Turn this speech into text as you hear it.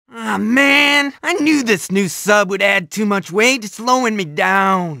Ah, man, I knew this new sub would add too much weight, it's slowing me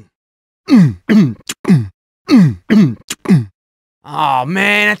down. Oh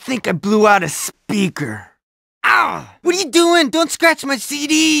man, I think I blew out a speaker. Ow! What are you doing? Don't scratch my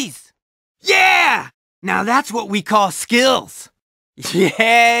CDs! Yeah! Now that's what we call skills.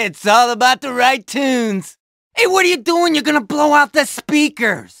 Yeah, it's all about the right tunes. Hey, what are you doing? You're gonna blow out the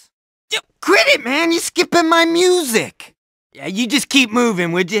speakers. Quit it, man. You're skipping my music. Yeah, you just keep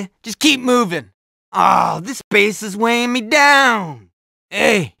moving, would you? Just keep moving. Oh, this bass is weighing me down.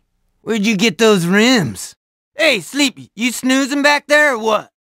 Hey, where'd you get those rims? Hey, Sleepy, you snoozing back there or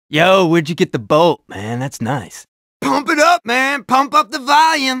what? Yo, where'd you get the bolt, man? That's nice. Pump it up, man. Pump up the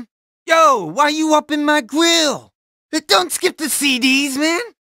volume. Yo, why you up in my grill? Don't skip the CDs, man.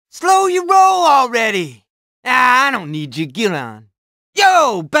 Slow your roll already. Ah, I don't need you. Get on.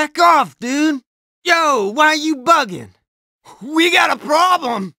 Yo, back off, dude. Yo, why you bugging? We got a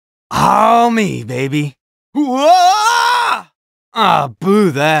problem. Oh, me, baby. Whoa! Oh,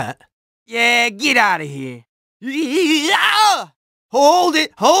 boo that. Yeah, get out of here. Yeah! Hold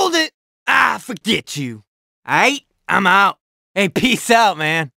it, hold it. Ah, forget you. Aight, I'm out. Hey, peace out,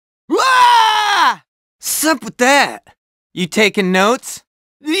 man. Wah! What's up with that? You taking notes?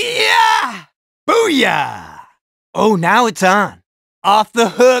 Yeah! Booyah! Oh, now it's on. Off the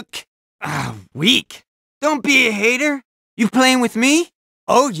hook. Ah, weak. Don't be a hater. You playing with me?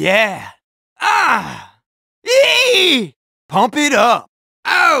 Oh, yeah. Ah! Eee! Pump it up.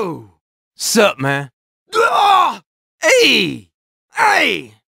 Oh! Sup, man? Oh! Hey!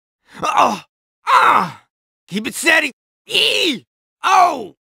 Hey! Oh! Ah! Keep it steady. Eee!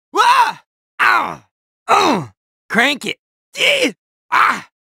 Oh! Ah! Ah! Crank it. Eee! Ah!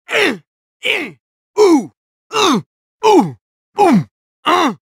 Ooh! Ooh! Ooh! Boom! Oh!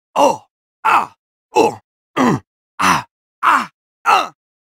 Ah! Oh! Ah! Ah!